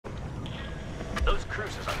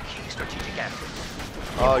cruisers on key strategic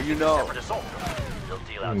assets. Oh, you know. Separate assault. They'll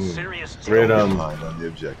deal out serious Rhythm behind on the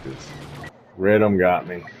objectives. Rhythm got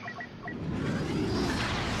me.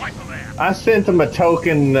 Wipe them out. I sent them a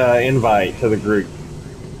token invite to the group.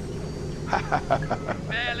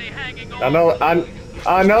 Barely hanging on.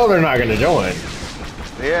 I know they're not gonna join.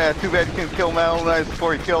 Yeah, too bad you couldn't kill Mel Knight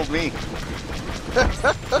before he killed me.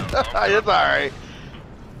 It's alright.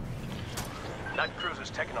 That cruiser's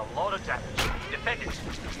taking a lot of damage. Defend it.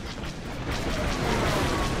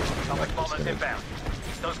 Atomic bombers inbound.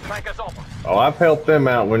 Keep those clankers off them. Oh, I've helped them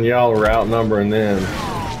out when y'all were outnumbering them.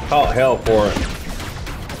 Caught hell for it.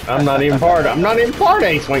 I'm not even part of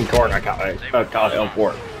Ace Wing Court. I caught hell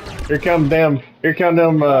for it. Here come them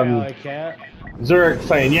Zurich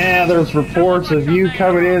saying, yeah, there's reports of you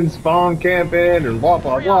coming in, spawn camping, and blah,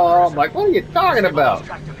 blah, blah. I'm like, what are you talking about?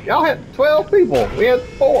 Y'all had 12 people. We had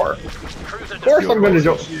 4. Of course I'm going to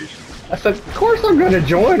join. I said, of course I'm going to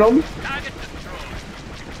join them.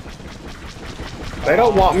 They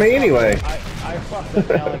don't want me anyway. I fucked the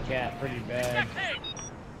Helicat pretty bad.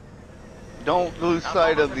 Don't lose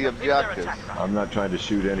sight of the objectives. I'm not trying to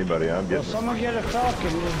shoot anybody. I'm Well, getting. someone get a Falcon.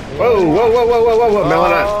 Whoa, whoa, whoa, whoa, whoa, whoa,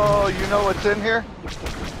 whoa, Oh, you know what's in here?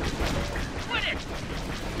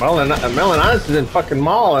 Melanitis is in fucking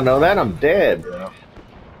mall. I know that. I'm dead. Yeah.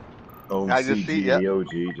 I just see ya. OG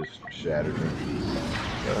just shattered me.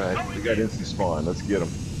 Alright, we got instant spawn. Let's get him.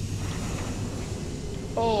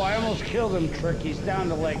 Oh, I almost killed him, Trick. He's down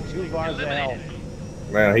to like 2 bars of health.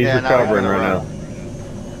 Man, he's recovering right now.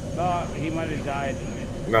 He might have died.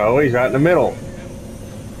 No, he's right in the middle.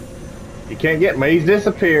 You can't get me. He's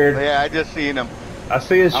disappeared. Yeah, I just seen him. I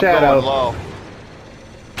see his I'm shadow. going low.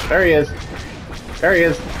 There he is. There he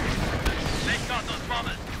is.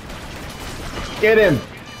 Get him.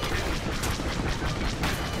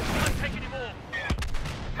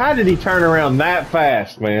 How did he turn around that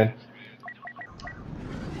fast, man?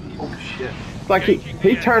 Oh shit. It's like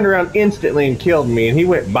he turned around instantly and killed me, and he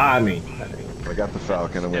went by me. I got the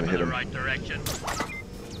Falcon. I'm gonna hit him. Right direction.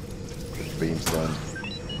 Beam's done.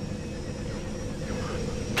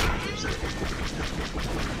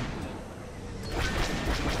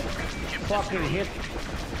 Fucking hit.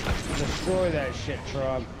 Destroy that shit,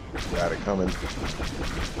 Trog. Got it coming.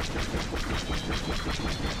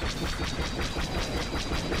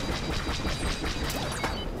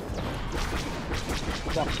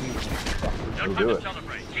 Fuck you. Don't do time it. to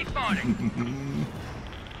celebrate. Keep fighting.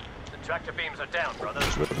 The tractor beams are down,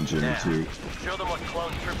 brothers. Weapon Jimmy Now, too. show them what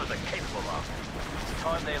clone troopers are capable of. It's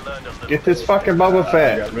time they learned a little. Get this fucking Boba I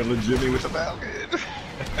Fett. got rid of Jimmy with the Falcon.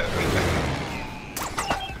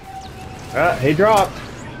 He dropped.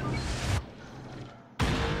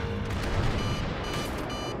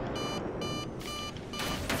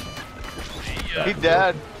 He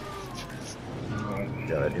dead.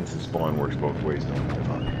 Yeah, that instant spawn works both ways, don't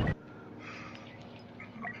it?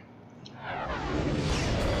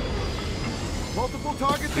 Multiple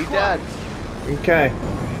targets. He dead. Okay.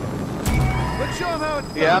 Let's show him how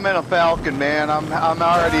it's Yeah, I'm in a Falcon, man. I'm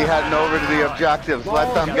already heading over to the objectives.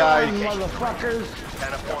 Let them guys. Motherfuckers.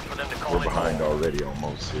 Can't afford for them to call We're it behind already,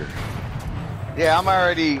 almost here. Yeah, I'm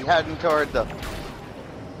already heading toward the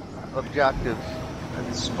objectives. I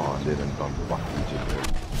just spawned in and bumped the region there.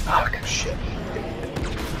 Fuck, shit.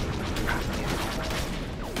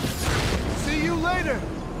 See you later.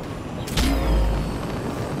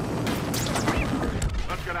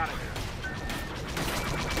 Let's get out of here.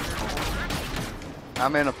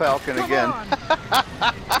 I'm in a Falcon Come again. on.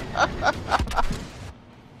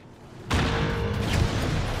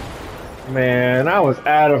 Man, I was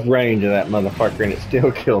out of range of that motherfucker and it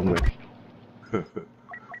still killed me. Only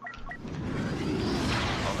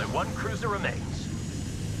one cruiser remains.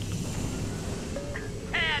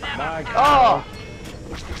 My Oh!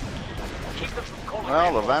 Keep them from calling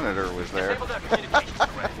Well, the landfall. Venator was there. Disable their communications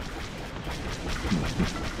array.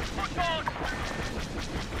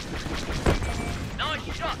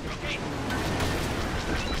 Nice shot, rookie.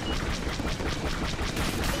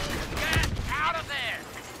 Get out of there.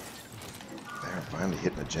 They're finally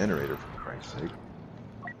hitting a generator, for Christ's sake.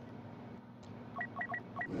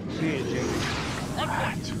 See you, Jake.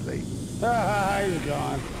 Too late. He's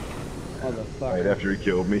gone. Right Motherfucker. after he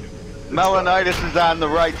killed me. Melanitis is on the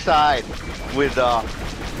right side with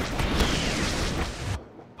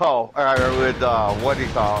Poe, or with what do you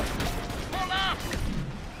call it? Pull up.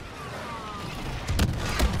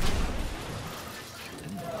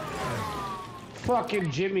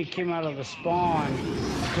 Fucking Jimmy came out of the spawn.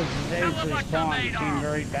 Because his aim to the spawn, he came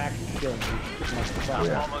right back and killed me. Motherfucker.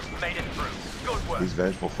 Yeah. Almost made it through. Good work. He's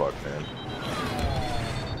vengeful fuck, man.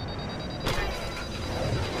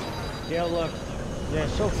 Yeah, look. They're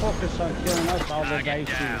so focused on killing us, all the dice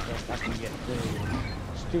shooters are fucking get through.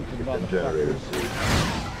 Stupid Generator motherfuckers. too.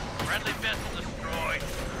 Friendly vessel destroyed.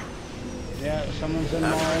 Yeah, someone's in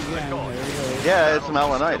mall again. There he goes. Yeah, it's Still be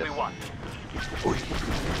melanitis. one.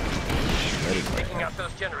 Taking out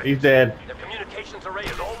those generators. He's dead. The communications array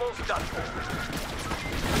is almost done.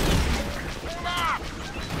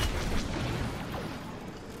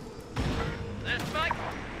 This Mike.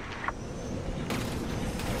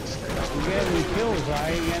 I'm getting kills, I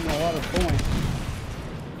ain't getting a lot of points.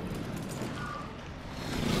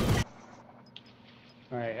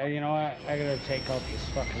 Alright, you know what? I gotta take out this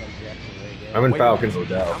fucking objective right there. I'm in Falcon. No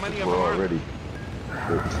doubt. We're already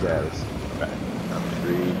good status.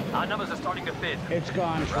 Three. Our numbers are starting to thin. It's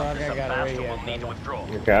gone, Shrug. I got it right We'll need here. to withdraw.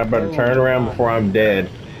 Okay, I better turn around before I'm dead.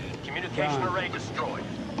 Communication array destroyed.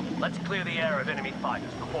 Let's clear the air of enemy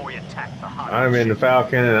fighters before we attack the hot. I'm in the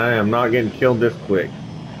Falcon and I am not getting killed this quick.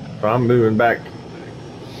 So I'm moving back.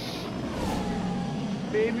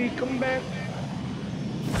 Baby, come back.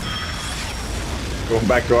 Going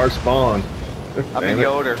back to our spawn. I'm in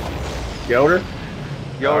Yoder. Yoder?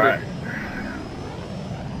 Yoder. Alright.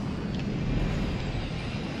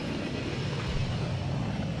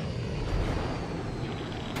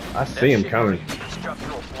 I see him coming.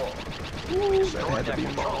 Structural flaw. That had to be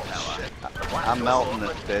balls. I'm melting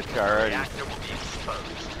this bitch already. Reactor will be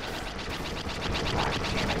exposed.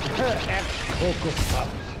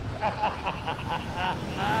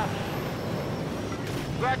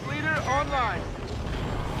 Black leader online.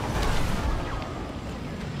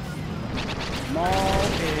 Maul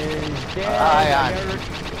is dead. Aye,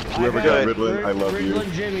 Whoever got Riddlin, I love you.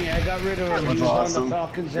 Riddlin Jimmy, I got rid of him. That's He's on awesome. the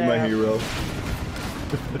Falcon's You're my ass. hero.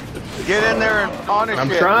 Get in there and punish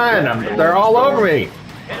I'm it. trying. They're all over me.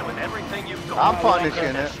 Hit it with everything you've got. I'm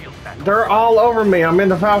punishing it. Shield back. They're all over me. I'm in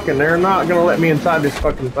the Falcon. They're not gonna let me inside this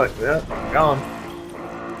fucking thing. Yeah, gone.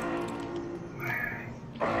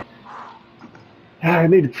 I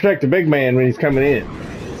need to protect the big man when he's coming in.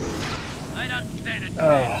 I don't stand it.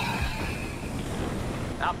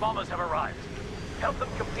 Our bombers have arrived. Help them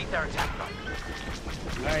complete their attack run.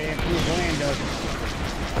 Alright, who's Lando?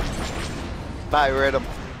 Bye, Rhythm.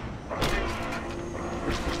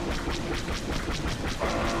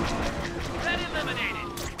 Threat eliminated.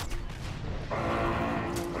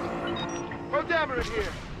 Prodameter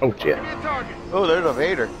here. Oh shit. Give me a target. Oh, there's a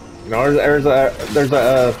Vader. No, there's a Evasive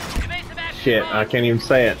action shit. I can't even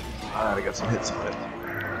say it. Alright, I got some hits on it.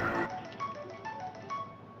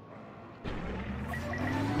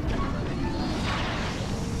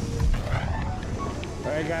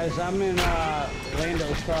 Alright guys, I'm in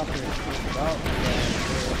Lando's property. Oh,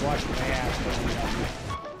 yeah, watch my ass.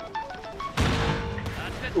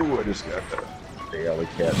 Ooh, I just got the alley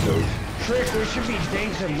cat dose. Trick, we should be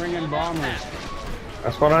dinks and bringing bombers.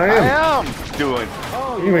 That's what I I am. am doing.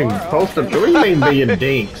 Oh, You mean are? supposed to? Okay. What do you mean being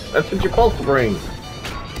dinks? That's what you're supposed to bring.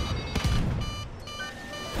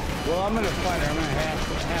 Well, I'm gonna fight her. I'm gonna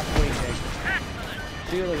halfway dink.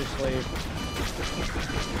 See you later, slave.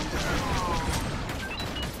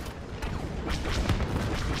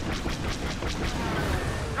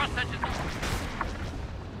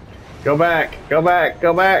 Go back. Go back.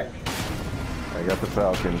 Go back. I got the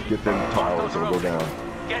Falcon. Get them towers, it'll go down.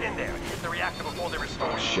 Get in there and hit the reactor before they restore.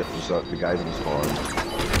 Oh shit, there's the guys in the spawn.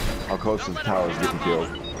 How close to the towers getting killed?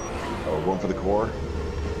 Oh, going for the core?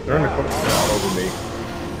 They're in the corner. They're all over me.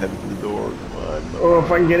 Heading for the door. Come on. Oh,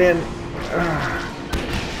 if I can get in.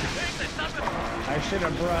 I should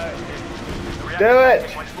have brought. Do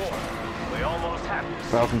it. Much more. We almost have it.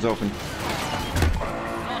 Falcon's open.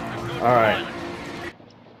 All right.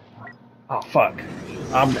 Oh fuck.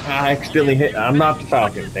 I accidentally hit. I'm not the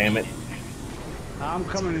Falcon. Damn it. I'm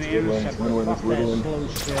coming to Little intercept. one, Fuck little that one.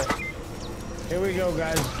 slow shit. Here we go,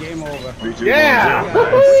 guys. Game over. 3, 2, Yeah. 1,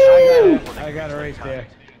 go. I got it right there.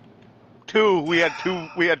 Two. We had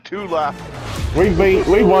two left.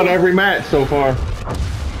 We won every match so far.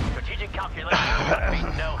 Strategic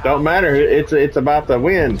calculations. Don't matter. It's about the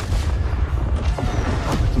win.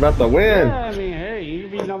 It's about the win. Yeah, I mean, hey, you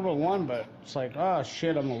can be number one, but it's like, oh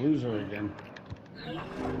shit, I'm a loser again.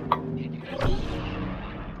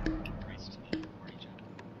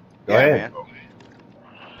 Go ahead. Man.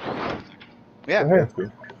 Yeah. Go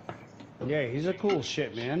ahead. Yeah, he's a cool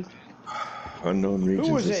shit, man. Unknown regions.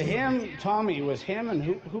 Who was it? is- Him, Tommy. It was him, and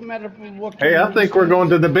who met up with what? Hey, I think we're going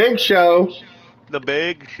to the big show. The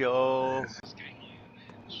big show.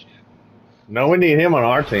 No, we need him on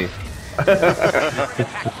our team.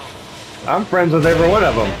 I'm friends with every one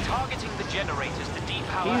of them. Targeting the generators to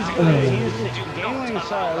depower. He's good. He's gambling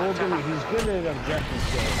side. I will give him. He's good at objective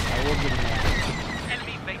kills. I will give him that.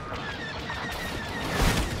 Enemy base.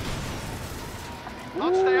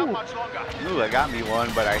 Can't stay up much longer. Ooh, I got me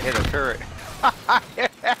one, but I hit a turret. Yeah.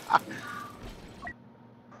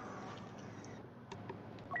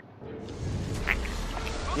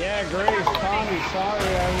 Yeah, Grace, Tommy, sorry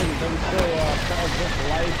I haven't been so, just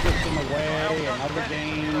life gets in the way and other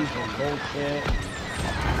games and bullshit.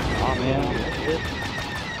 Oh man.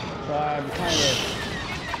 So I'm kind of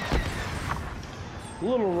a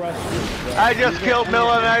little rusty. I just killed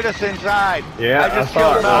Melanitis inside. Yeah, I just I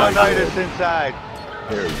saw killed it. Melanitis inside.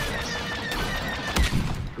 There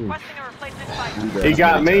Requesting a replacement fight. you go. He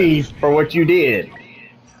got me for what you did.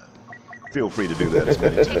 Feel free to do that as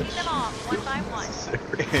many Taking times. them off one by one.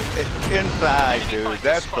 Inside, dude.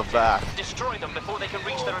 That's the best. Destroy them before they can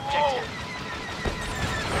reach their objective.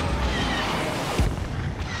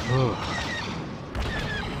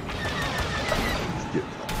 Let's get the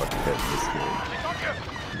fuck ahead of this game.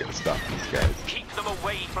 We gotta stop these guys. Keep them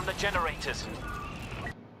away from the generators.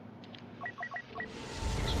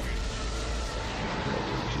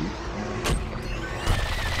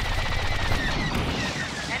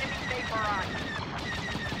 Enemy vapor on.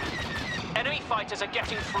 Enemy fighters are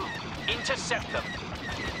getting through. Intercept them.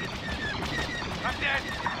 I'm dead.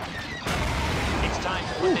 It's time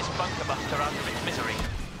to put this bunker buster out of its misery.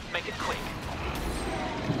 Make it quick.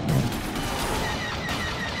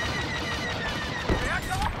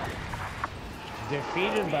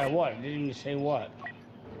 Defeated by what? Didn't you say what?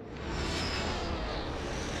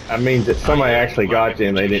 That means that somebody actually got you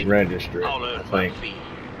and they didn't register it, I think.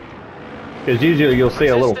 Because usually you'll see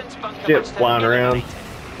a little ship flying around,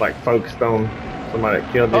 like focused on somebody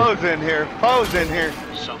that killed you. Foes in here. Foes in here.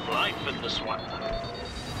 Some life in this one.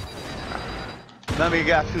 Let me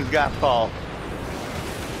guess who's got Paul.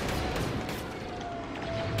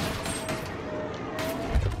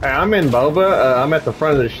 Hey, I'm in Boba. I'm at the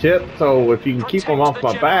front of the ship, so if you can keep them off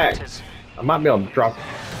my back, I might be able to drop them.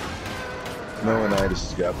 Melanitis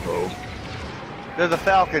has got Poe. There's a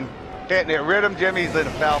Falcon. Hitting it. Rid him, Jimmy's in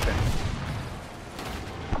a Falcon.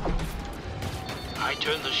 I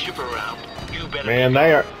turned the ship around. You better. Man,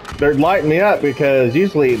 they're lighting me up because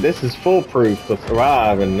usually this is foolproof to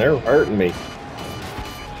survive, and they're hurting me.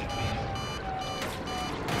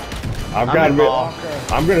 I'm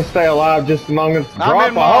gonna stay alive just as long as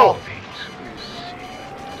drop a hole.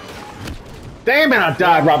 Damn it! I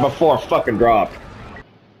died right before a fucking drop.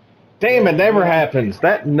 Damn, it never happens.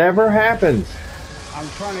 That never happens. I'm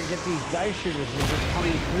trying to get these dice shooters. They're just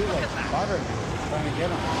coming through like butter now. I'm trying to get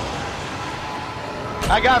them.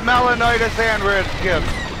 I got Melanitis and Red Skip.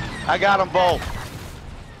 I got them both.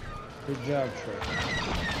 Good job, Trick.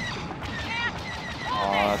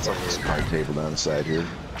 Oh, that's a There's a card table down the side here.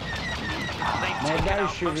 More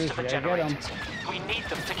dice shooters. Yeah, get them. We need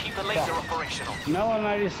them to keep the laser operational.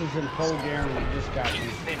 Melanitis is in full gear and they just got me.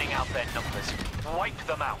 Keep thinning out their numbers. Wipe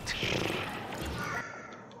them out.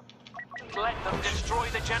 Let them destroy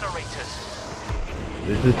the generators.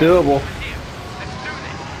 This is doable. Here, let's do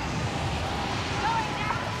this.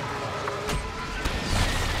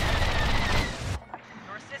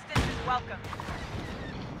 Your assistance is welcome.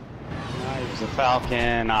 There's a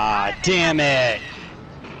Falcon. Ah, damn it!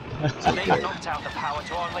 So they've knocked out the power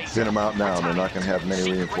to our laser. Thin them out now, and they're not going to have many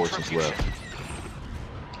Secret reinforcements retribution. left.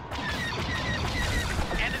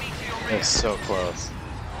 Enemy to your rear. It's so close.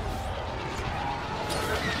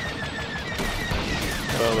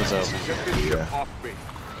 Boba's open. Yeah.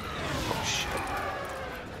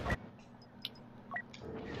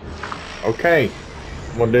 Okay,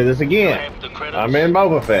 I'm gonna do this again. I'm in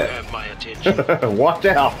Boba Fett. Watch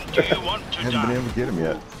out. Haven't been able to get him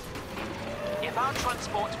yet. If our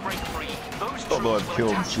transports break free, those Although troops I've will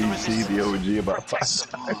killed attach to CC, the resistance. OG, about 5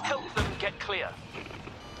 Protect times. them. Help them get clear.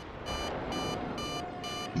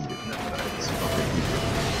 Eat it, Melanitis. Fucking eat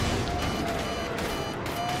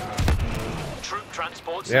it. Troop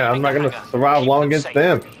transports. Yeah, I'm leaving not the gonna hangar. survive Keep long them against safe.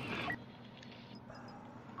 them.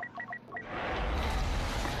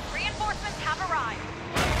 Reinforcements have arrived.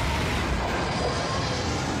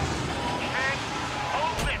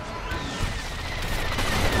 Hold it.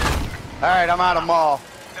 All right, I'm out of mall.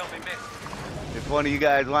 They'll be missed. If one of you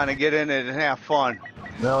guys want to get in it and have fun.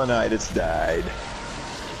 Melanitis died.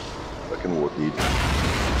 Fucking Wookiee.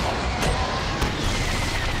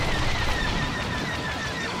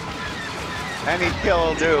 Any kill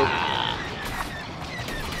will do.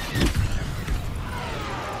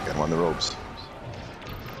 Got him on the ropes.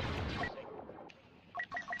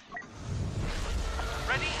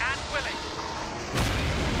 Ready and willing.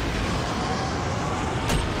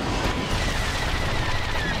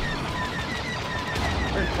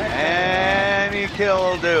 Any kill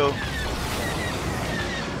will do.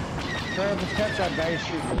 Try to protect our dice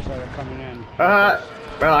shooters that are coming in.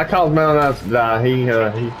 Well, I caused Melanites to die. He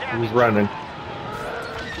was running.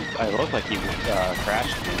 It looked like he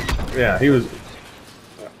crashed. Yeah, he was.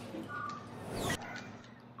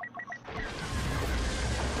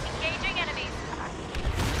 Engaging enemies.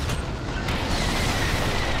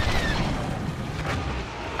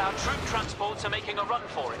 Our troop transports are making a run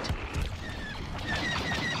for it.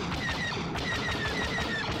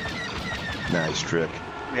 Nice trick.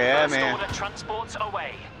 Yeah, First man. order transports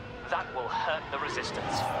away. That will hurt the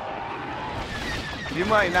resistance. You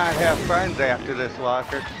might not have friends after this,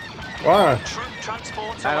 Walker. Why? Troop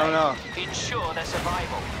transports I don't away. know. Ensure their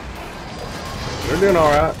survival. They're doing all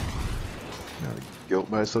right. Guilt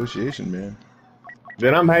by association, man.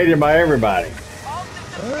 Then I'm hated by everybody. All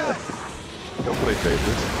systems go. Don't play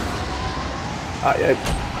favorites.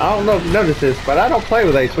 I don't know if you noticed this, but I don't play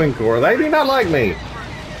with Ace Wing Corps. They do not like me.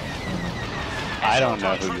 I don't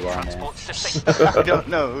know who you are, man. Transports to safety. I don't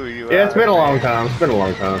know who you are. Yeah, it's been a long time. It's been a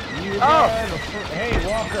long time. You got a hey,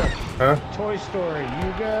 Walker. Huh? Toy Story.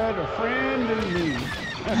 You got a friend in me.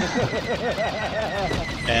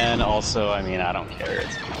 And also, I mean, I don't care.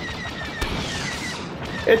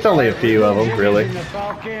 It's only a few of them, really. Using the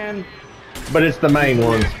Falcon. But it's the main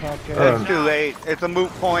ones. Okay. It's too late. It's a moot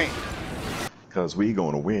point. Because we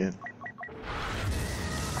gonna win.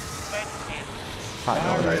 Hi,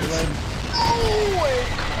 All right, Melanitis. Len. Oh, wait.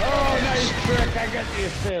 Oh, nice trick. I got the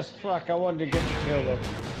assist. Fuck, I wanted to get the kill though.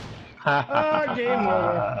 Game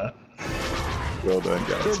over. Well done,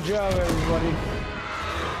 guys. Good job, everybody.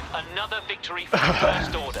 Another victory for the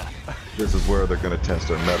First Order. This is where they're gonna test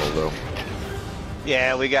our metal, though.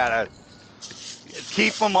 Yeah, we gotta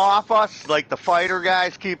keep them off us, like the fighter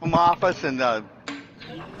guys keep them off us, and the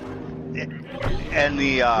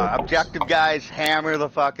objective guys hammer the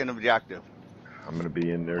fucking objective. I'm gonna be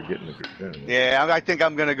in there getting the gun. Yeah, I think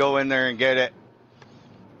I'm gonna go in there and get it.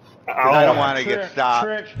 'Cause I don't want to get stopped.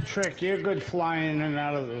 Trick, you're good flying in and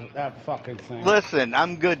out of that fucking thing. Listen,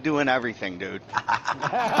 I'm good doing everything, dude.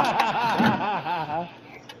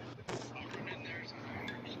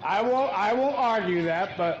 I won't argue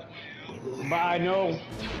that, but I know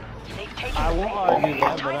I won't argue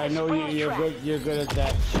that, but I know you're good at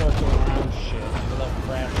that circle around shit. Without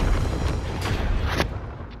crashing.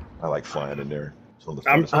 I like flying in there.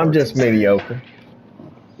 I'm just mediocre.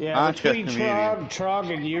 Yeah, between just medium.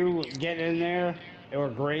 Trog and you get in there, or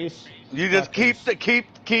Grace. You just keep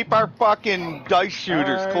our fucking dice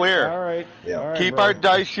shooters clear. All right. Yeah. All right, Keep bro. our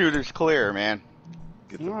dice shooters clear, man.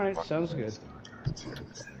 All right, sounds good.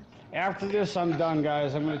 After this, I'm done,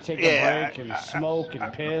 guys. I'm gonna take a Yeah. break and smoke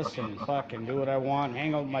and piss and fucking do what I want.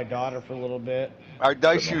 Hang out with my daughter for a little bit. Our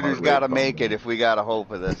dice Put my shooters heart gotta rate make up. it if we got a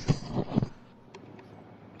hope of this.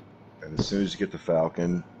 And as soon as you get the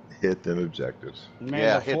Falcon, hit them objectives. May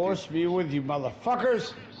Yeah, the hit force be with you,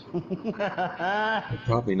 motherfuckers.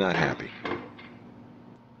 Probably not happy.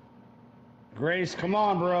 Grace, come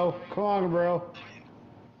on, bro. Come on, bro.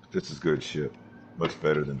 This is good shit. Much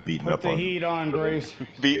better than beating Put up the on. heat on, Grace.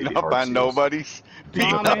 Beating Baby up heart on seals. nobodies.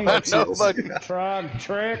 Beating up Tommy. on nobody. Trog,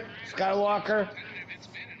 Trick, Skywalker.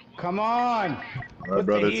 Come on. Put the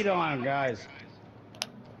brothers. heat on, guys.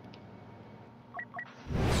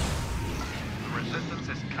 The resistance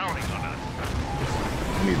is counting on us.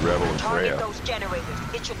 We need Rebel and Target Freya. those generators.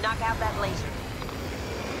 It should knock out that laser.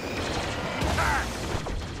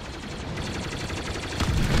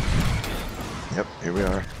 Yep, here we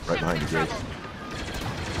are. Right behind you, Grace.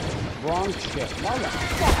 Wrong shit.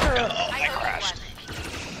 Motherfucker. I crashed.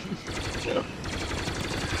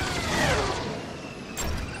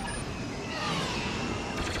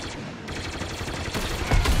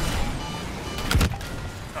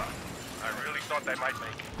 I really thought they might make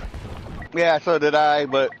it. Yeah, so did I,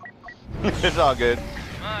 but it's all good.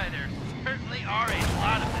 My, there certainly are a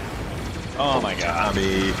lot of them. Oh my god.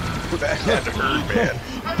 Tommy. That had to hurt, man.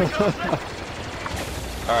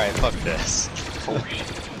 Alright, fuck this. Good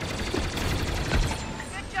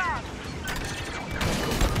job.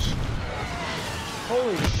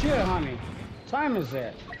 Holy shit, honey. What time is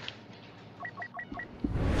that?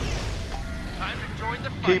 Time to join the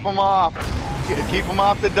fight. Keep them off. Keep them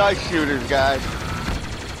off the dice shooters, guys.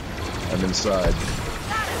 I'm inside.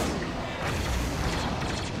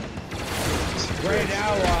 Right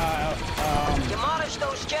now, Demolish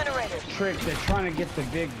those generators. Trick, they're trying to get the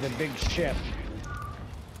big ship.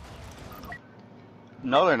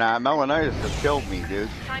 No, they're not. Melanitis has killed me, dude.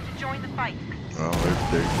 Time to join the fight. Well,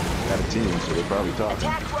 they're got a team, so they're probably talking.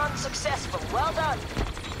 Attack run successful. Well done.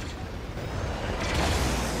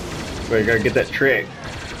 So you gotta get that trick.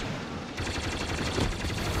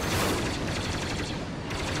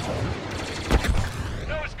 You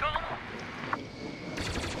know it's coming.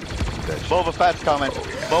 That Boba Fett's coming.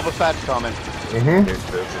 Boba Fett's coming. Mm-hmm.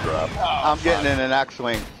 There's a drop. I'm getting in an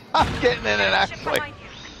X-wing. I'm getting in an X-wing.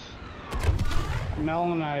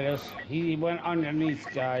 Melanitis. He went underneath,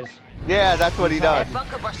 guys. Yeah, that's what he does. That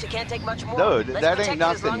bunker buster can't take much more. Dude, Let's that protect ain't it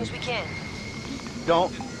as long nothing. as we can.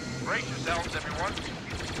 Don't. Brace yourselves, everyone.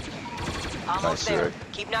 Almost Nice, there. Rick.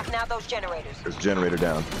 Keep knocking out those generators. There's a generator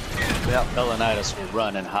down. Yep. Melanitis will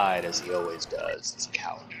run and hide as he always does. He's a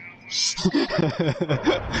coward.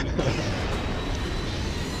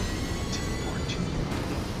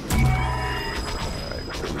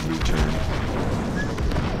 U-turn.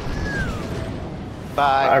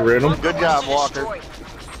 Bye. I read him. Good job, Bunker buster Walker. destroyed.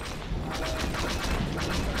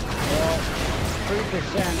 Well,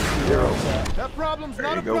 3%. Zero. That problem's There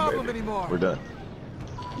not you a go, problem baby. anymore. We're done.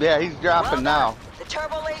 Yeah, he's dropping Well now. done. The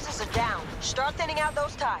turbo lasers are down. Start thinning out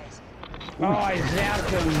those ties. Oh, I zapped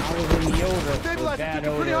him. I was in Yoda. So Stabilizer bad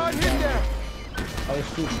took a pretty odor. hard hit there. I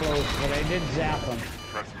was too close, but I did zap him.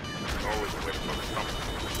 Trust me, there's always a way to go to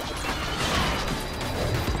something.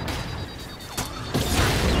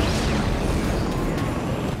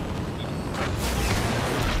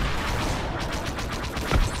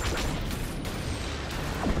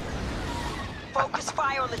 Focus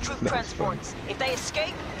fire on the troop transports. If they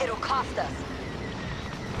escape, it'll cost us.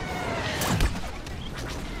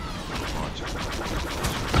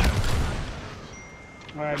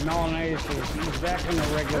 Alright, Melanitis, he's back in the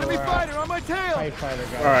regular Enemy fighter on my tail. TIE fighter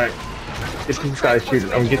guy. All right. Get these guys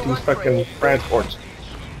shooting. I'm getting these fucking transports.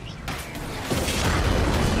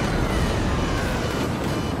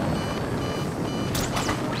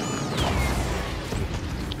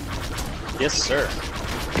 Yes, sir.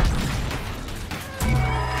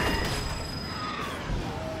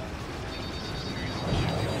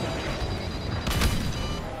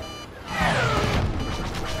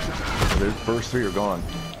 The first three are gone.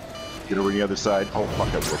 Get over the other side. Oh,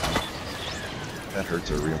 fuck, that worked. That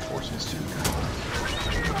hurts our reinforcements, too.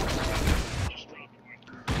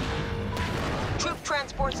 Troop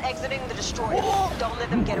transports exiting the destroyer. Don't let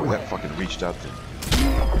them get Ooh, away. that fucking reached out there.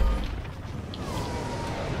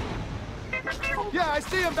 Yeah, I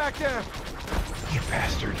see him back there. You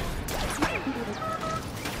bastard.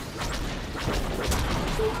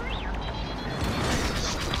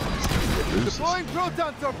 Deploying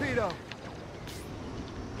proton torpedo.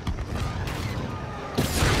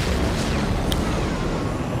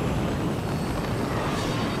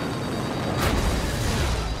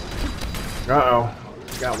 Uh-oh.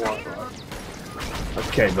 Got one.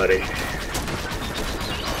 Okay, buddy.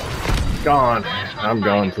 Gone. I'm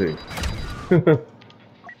gone too.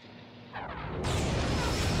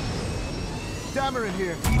 Dammer in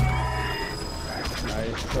here.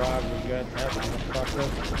 Nice job, we got that motherfucker.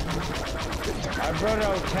 I brought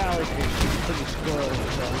out Tally because she's pretty squirrely,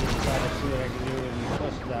 so I'm gonna try to see what I can do and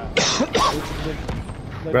plus that.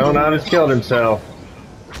 Melanitis killed himself.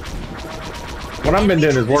 What I've been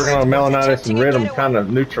doing is working on Melanitis and Rhythm, kind of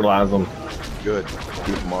neutralize them. Good.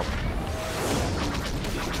 Keep them up.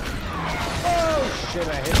 Oh shit,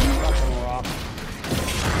 I hit the fucking rock.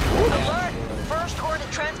 Alert! First Horde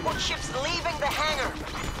transport ships leaving the hangar.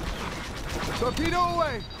 Torpedo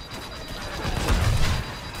away.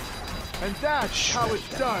 And that's how it's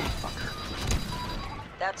done.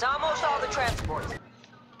 That's almost all the transports. And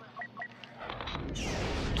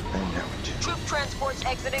now we do. Troop transports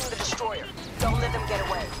exiting the destroyer. Don't let them get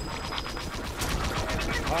away.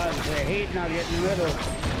 Oh, they're hating on getting rid of.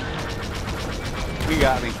 He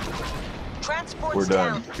got me. Transports We're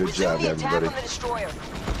done. down. Good Resume job, the attack everybody. on the destroyer.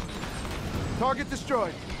 Target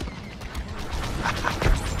destroyed.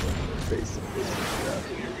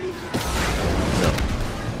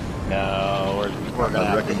 No, we're gonna I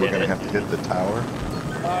have to reckon we're hit gonna it. have to hit the tower.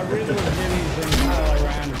 Riddler, Jimmy's in Kylo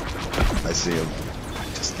Ren. I see him.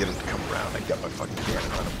 Just get him to come around. I got my fucking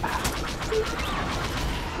cannon on him.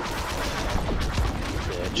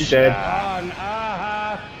 He's dead.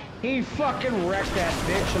 He fucking wrecked that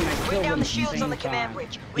bitch and I Bring killed down him the at the shields same on the command time.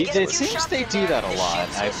 bridge. We get a It few seems shots they in do there, that a this lot.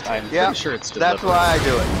 shield's history. I'm Yeah, pretty sure it's that's deliberate. why I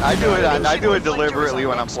do it. I do it. I do it Those deliberately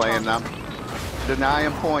when I'm reflectors playing them. Deny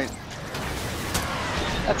him points.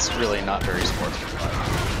 That's really not very sportsmanlike.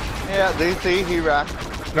 Yeah, they see he rocked.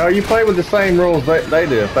 No, you play with the same rules they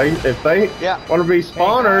do. If they Yeah. want to be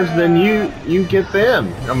spawners, then you get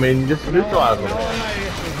them. I mean, just neutralize them.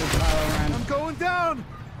 Melanitis is in Kylo Ren. I'm going down.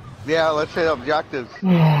 Yeah, let's hit objectives.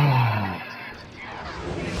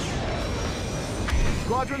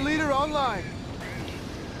 Squadron leader online.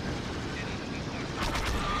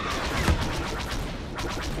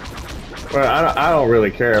 Well, I don't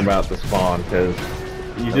really care about the spawn because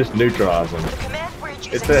you just neutralize them. The command bridge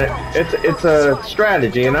is It's a exposed. it's a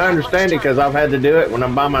strategy, and I understand it because I've had to do it when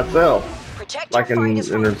I'm by myself. Protect like your in fighters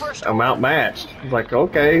from the there's, first I'm order. outmatched. It's like,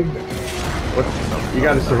 okay, what, you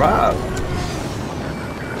got to survive.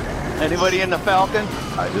 Anybody in the Falcon?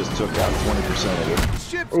 I just took out 20% of it.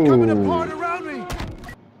 Ship's coming Ooh. apart around me.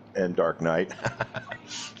 And Dark Knight. Turn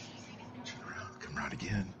around, come around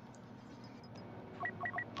again.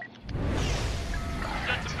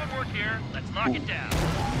 Done some good work here. Let's knock it down.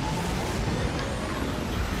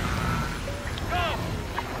 Go!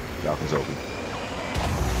 Falcon's open.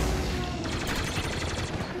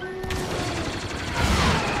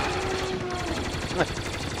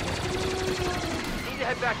 Need to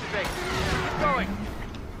head back to base. Keep going.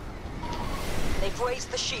 They've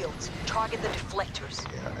raised the shields. Target the deflectors.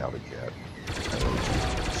 Yeah, alley cat.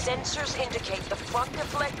 Sensors indicate the front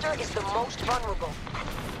deflector is the most vulnerable.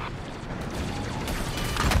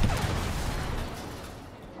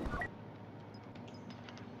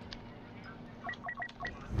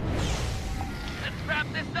 Let's wrap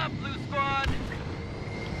this up, Blue Squad.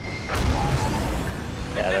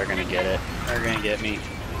 Yeah, they're gonna get it. They're gonna get me.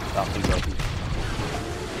 Falcon's open.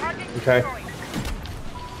 Target Okay. destroyed.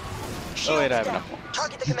 Oh wait, I have Shields enough down. points.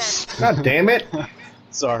 Target the command. God damn it!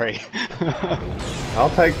 Sorry. I'll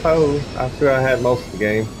take Poe. I swear I had most of the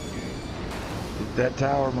game. Hit that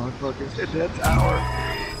tower, motherfuckers. Hit that tower.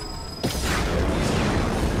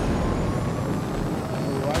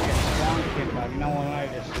 Ooh, I get swanking by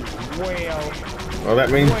melonitis is way out. Well,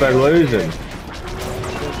 that means they're losing.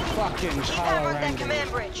 The fucking Keep them on that Colorado.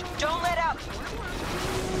 command bridge. Don't let up.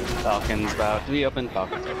 Falcon's about to be open.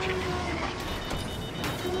 Falcon's open.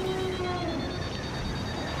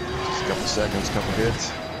 Just a couple seconds, couple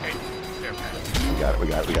hits. We got it, we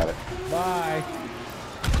got it, we got it. Bye.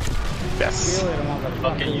 Yes. See you later,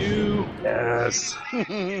 motherfucker. You. Yes.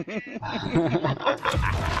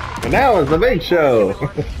 And now is the big show.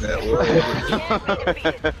 That Can't be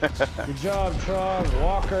defeated. Good job, Trog,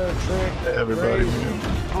 Walker, Trick, Everybody. Grace,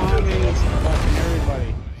 Tommy, fucking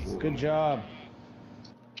everybody. Good job.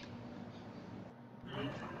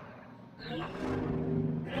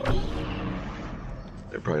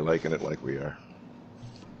 They're probably liking it like we are.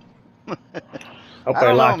 Hope I they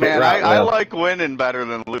don't like know, it man. right I well. like winning better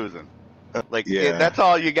than losing. Like, Yeah. that's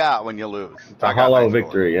all you got when you lose. It's a hollow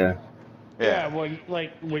victory, yeah. Yeah, well,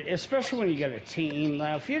 especially when you get a team.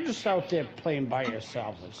 Now, if you're just out there playing by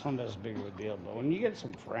yourself, it's not as big of a deal. But when you get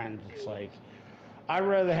some friends, it's like, I'd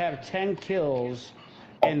rather have 10 kills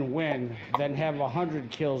and win than have 100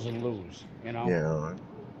 kills and lose, you know? Yeah.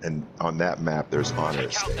 And on that map, there's honor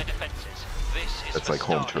at Take out the stake. defenses. This is That's the like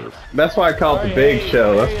home start. turf. That's why I call it the big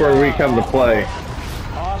show. That's where we come to play.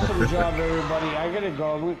 Awesome job, everybody. I gotta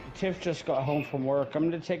go. Tiff just got home from work. I'm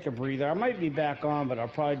gonna take a breather. I might be back on, but I'll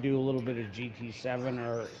probably do a little bit of GT7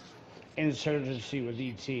 or Insurgency with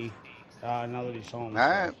ET now that he's home. All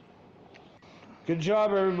right. Good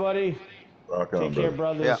job, everybody. Rock on, Take care,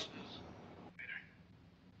 brother. brothers. Yeah.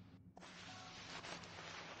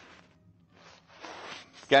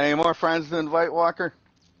 Got any more friends to invite, Walker?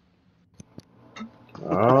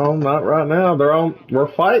 Oh, not right now. We're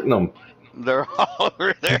fighting them. They're all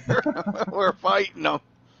over there. We're fighting them.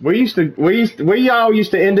 We all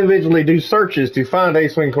used to individually do searches to find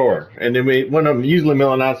Ace Wing Corps, and then when them usually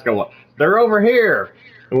Melanites go, they're over here,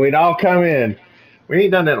 and we'd all come in. We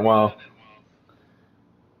ain't done that in a while.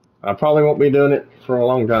 I probably won't be doing it for a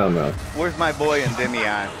long time though. Where's my boy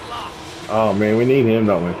Endymion? Oh man, we need him,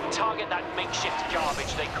 don't we? Target that makeshift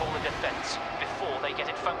garbage they call a defense before they get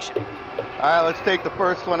it functioning. All right, let's take the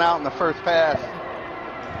first one out in the first pass.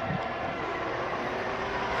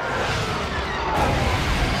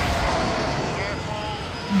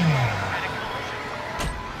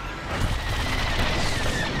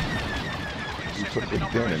 You put a big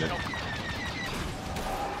dent in it.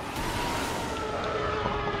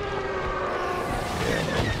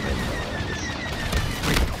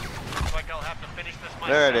 Looks like I'll have to finish this myself.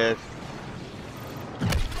 There it is.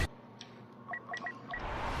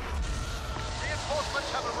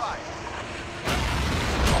 Reinforcements have arrived.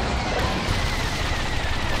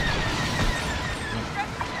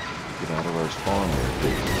 Get out of our spawn there,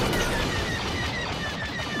 big.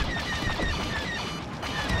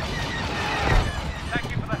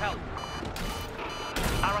 Thank you for the help.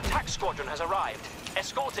 Our attack squadron has arrived.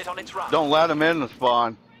 Escort it on its run. Don't let him in the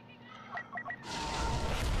spawn.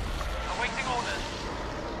 Awaiting orders.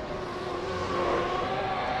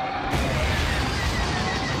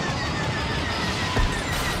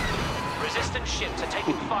 Resistance ships are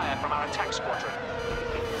taking fire from our attack squadron.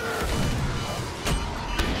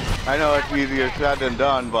 I know it's easier said than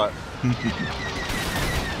done, but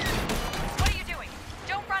What are you doing?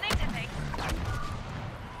 Don't run into things.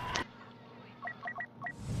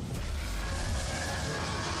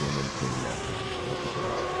 Can't even clean that.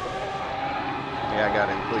 I got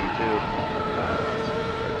in clean too.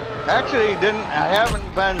 Actually, I haven't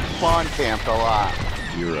been spawn camped a lot.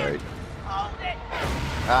 You're right.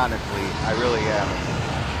 Honestly, I really haven't.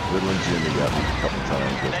 Little and Jimmy got me a couple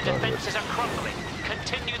times. Their defenses are crumbling.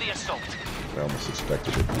 Continue the assault. I almost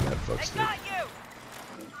expected it to be that fuck stick.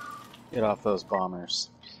 Get off those bombers.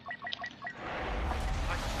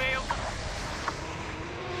 I failed.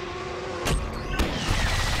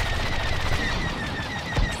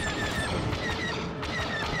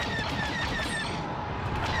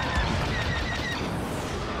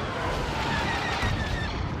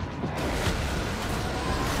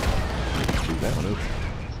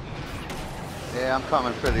 Yeah, I'm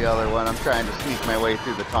coming for the other one. I'm trying to sneak my way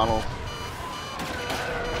through the tunnel.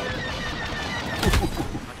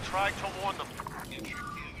 I tried to warn them.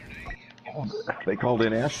 They called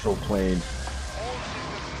in astral plane.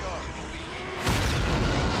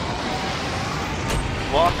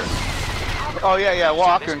 Walker. Oh yeah,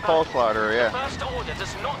 Walker and Coleslaughterer, yeah. First Order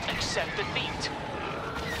does not accept defeat.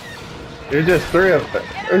 There's just three of us.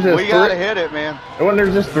 We gotta hit it, man. Wasn't there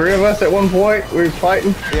just three of us at one point? We were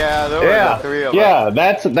fighting. Yeah, there were three of us. Yeah,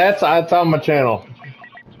 that's on my channel.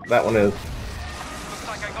 That one is. Looks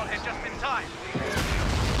like I got here just in time.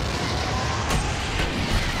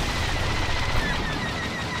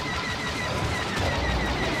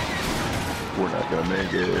 We're not gonna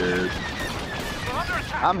make it. We're under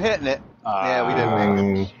attack. I'm hitting it. Yeah, we didn't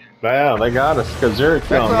make it. Yeah, they got us because they're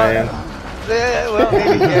killing, man. Yeah, well,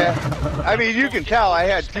 maybe, yeah. I mean, you can tell I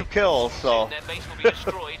had 2 kills, so. Their base will be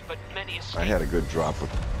destroyed, but many escape. I had a good drop with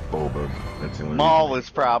Boba. That's the only Maul reason. was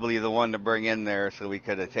probably the one to bring in there, so we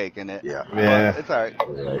could have taken it. Yeah. Yeah. But it's alright.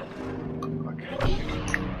 Right.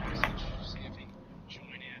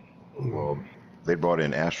 Well, they brought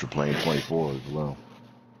in Astroplane 24 as well.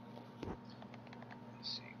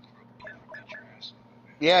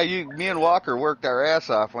 Yeah, me and Walker worked our ass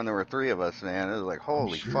off when there were 3 of us, man. It was like,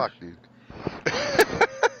 holy fuck, dude.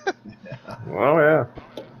 Oh yeah.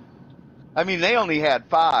 I mean, they only had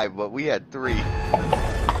 5, but we had 3.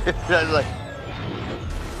 It's like,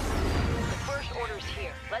 The first order's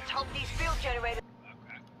here. Let's hope these field generators.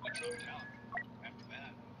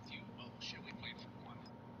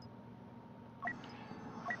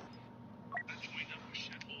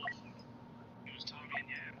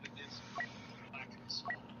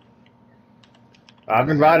 I've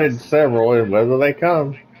invited several, whether they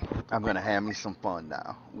come. I'm gonna have me some fun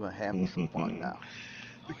now. I'm gonna have me some fun now.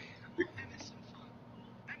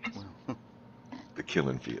 The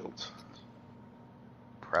killing fields.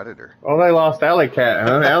 Predator. Oh, they lost Alley Cat,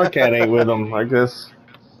 huh? Alley Cat ain't with them, I guess.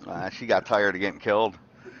 She got tired of getting killed.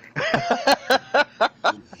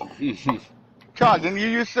 Chog, didn't you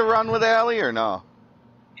used to run with Allie or no?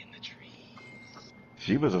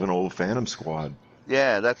 She was of an old Phantom Squad.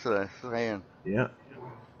 Yeah, that's what I'm saying. Yeah.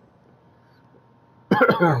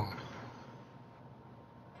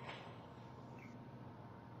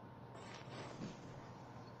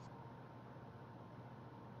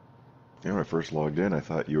 Yeah, when I first logged in, I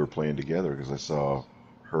thought you were playing together because I saw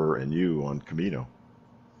her and you on Camino.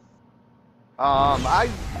 I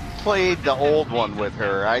played the old one with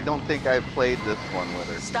her. I don't think I've played this one with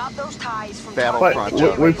her. Stop those ties from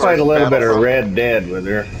Battlefront. We played a little bit of Red Dead with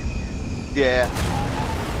her. Yeah.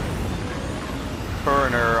 Her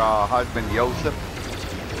and her husband, Joseph.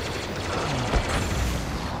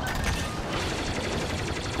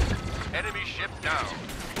 Enemy ship down.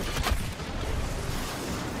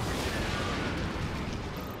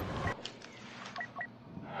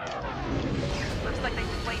 Looks like they've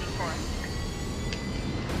been waiting for us.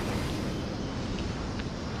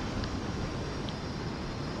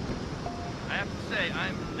 I have to say,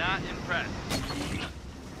 I'm not impressed.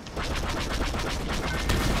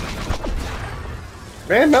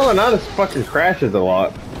 Man, Melanatus fucking crashes a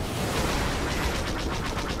lot.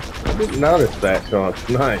 I didn't notice that till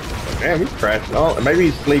tonight. Man, he's crashing. Oh, maybe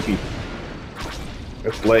he's sleepy.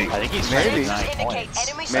 It's late. I think he's Maybe. trying 9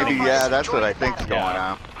 points. Maybe, yeah, that's what I think's going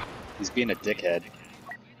on. He's being a dickhead.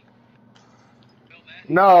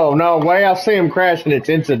 No, way I see him crashing, it's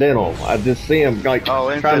incidental. I just see him like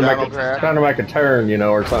trying to make a turn, you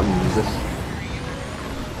know, or something. Just...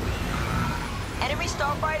 Enemy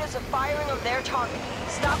starfighters are firing on their target.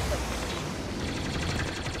 Stop them.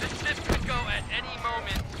 This ship could go at any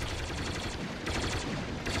moment.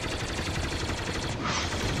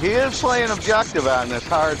 He is playing objective on this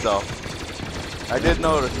hard, though. I did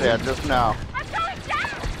notice that just now. I'm going down!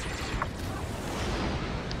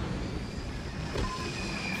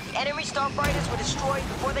 Enemy starfighters were destroyed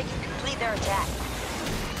before they could complete their attack.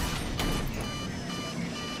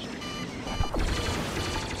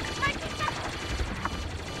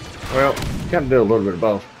 Well, Got to do a little bit of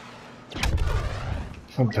both.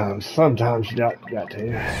 Sometimes you got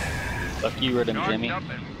to. Fuck you, Rhythm Jimmy.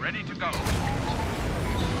 Ready to go.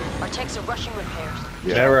 Our techs are rushing repairs.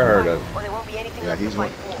 Yeah. Never heard of. Or there won't be anything Yeah, left to he's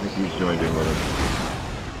fight I for. think he's joining with him.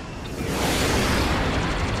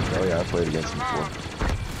 Oh yeah, I played against him before.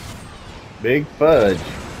 Big Fudge.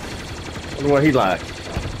 Wonder what he likes.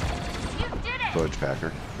 Fudge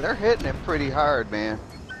Packer. They're hitting it pretty hard, man.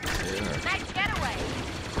 Yeah. Nice getaway.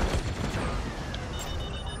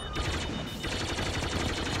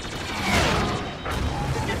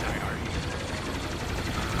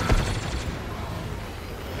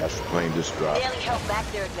 That's the plane just dropped. Daily held back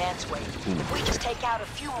their advance wave. If we just take out a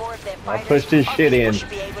few more of their I fighters, pushed his other shit people in. should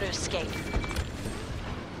be able to escape.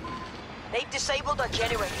 They've disabled our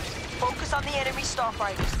generators. Focus on the enemy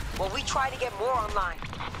starfighters while we try to get more online.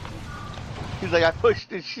 He's like, I pushed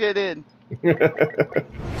this shit in.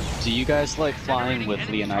 Do you guys like flying with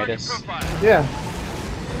Leonidas? Yeah.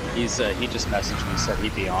 He just messaged me, said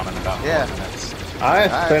he'd be on in about 4 minutes.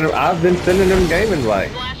 I've been sending them game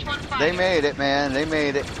invites. They made it, man. They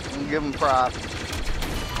made it. Give them props.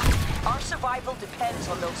 Our survival depends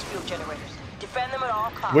on those fuel generators. Defend them at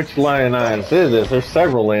all costs. Which Leonidas is this? There's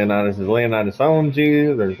several Leonidas. Leonidas owns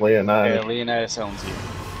you. There's Leonidas. Yeah, Leonidas owns you.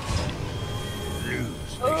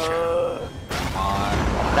 Come on.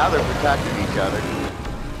 Now they're protecting each other.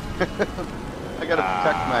 I gotta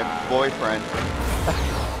protect my boyfriend.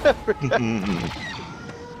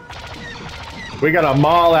 We got a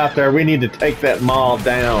mall out there. We need to take that mall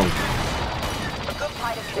down. A good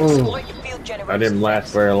pilot can exploit the field generators. I didn't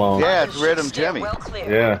last very long. Yeah, it's Rhythm Jimmy. Well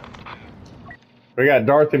clear. Yeah. We got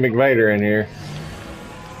Dorothy McVader in here.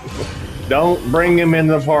 Don't bring him in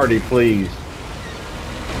the party, please.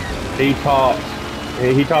 He talks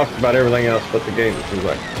about everything else but the game. He's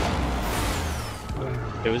like,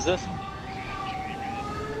 Who is this?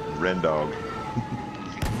 Ren Dog.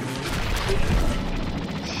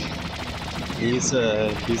 He's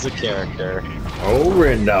a character. oh,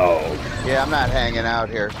 Rendo. Yeah, I'm not hanging out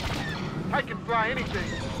here. I can fly anything.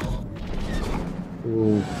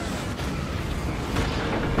 Ooh.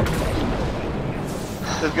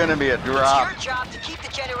 There's gonna be a It's drop. your job to keep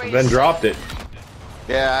the generators Then safe. dropped it.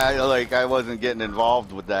 Yeah, I wasn't getting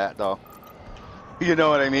involved with that though. You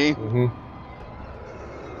know what I mean? Mm-hmm.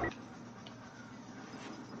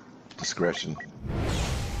 Discretion.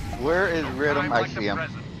 Where is Rhythm? Time I like see the him.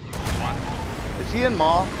 present. Is he in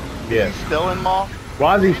mall? Yes. He's still in mall?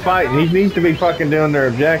 Why is he fighting? He needs to be fucking doing their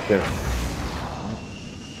objective.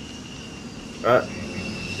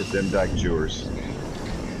 Get them dyke chewers.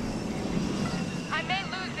 I may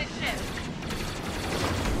lose this ship.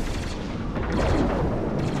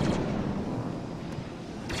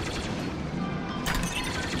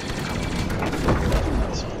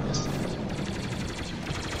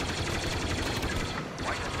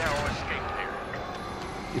 Like a narrow escape here.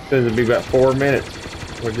 He says it'll be about 4 minutes.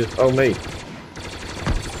 Or just me.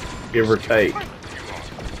 Give or take.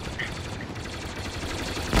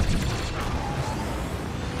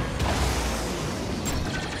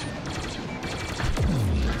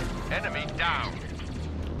 Enemy down.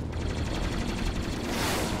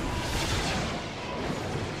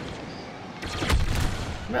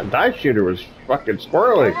 That dice shooter was fucking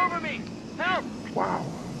squirrely. All over me. Help! Wow.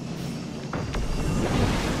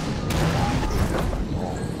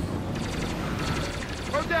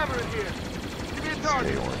 Throw Dabber in here. Give me a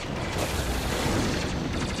target. Stay orange.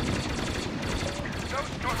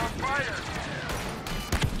 Ghost gun on fire.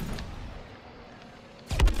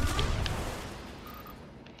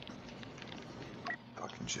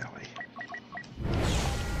 Fucking jelly.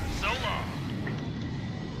 So long.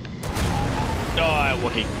 Die,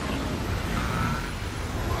 Wookie.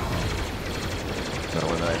 No,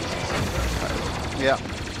 and Yeah.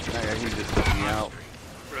 Yeah, he just took me out.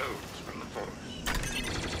 Roads from the force.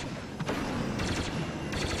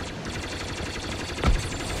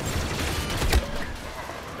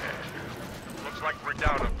 Looks like we're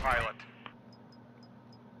down a pilot.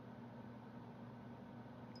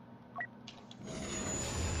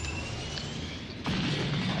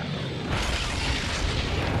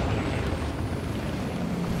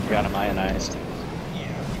 Got him ionized.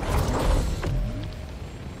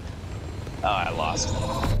 Oh, I lost.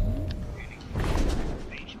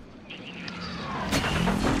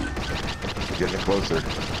 getting closer.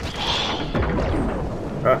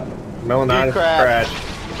 Melanitis He crash.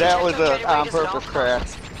 crashed. That was a on-purpose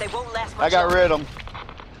crash. They won't last I much got longer. rid of him.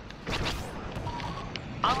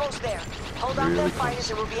 Almost there. Hold on to Really the fighters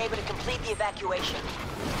and we'll be able to complete the evacuation.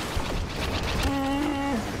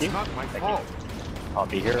 It's not my fault. I'll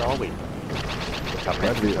be here all week.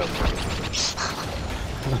 That'd be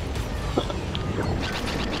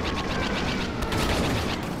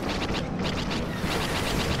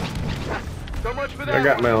I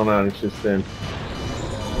got melanitis just then.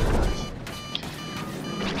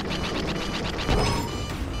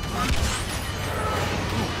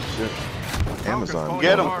 Shit. Amazon.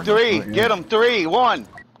 Get him. 3. Get him. 3. 1.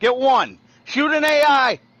 Get 1. Shoot an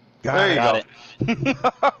AI. There you Got go. it.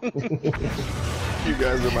 You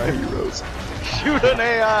guys are my heroes. Shoot an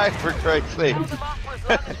AI, for Christ's sake. Hold them off for as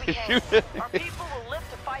long as we can. Shoot it. Our people will live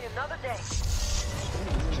to fight another day.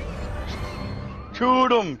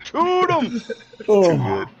 Shoot him. Shoot him.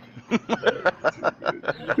 Oh,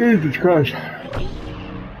 Jesus Christ.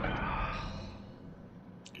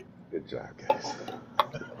 Good job, guys.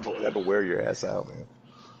 Boy, that'll wear your ass out, man.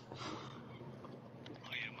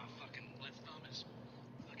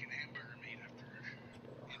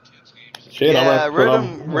 Shit, Yeah, I'm gonna put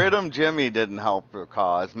on- Rhythm Jimmy didn't help the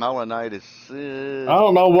cause. Melanitis. I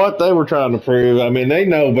don't know what they were trying to prove. I mean, they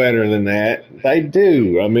know better than that. They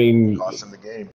do. I mean, Cost him the game.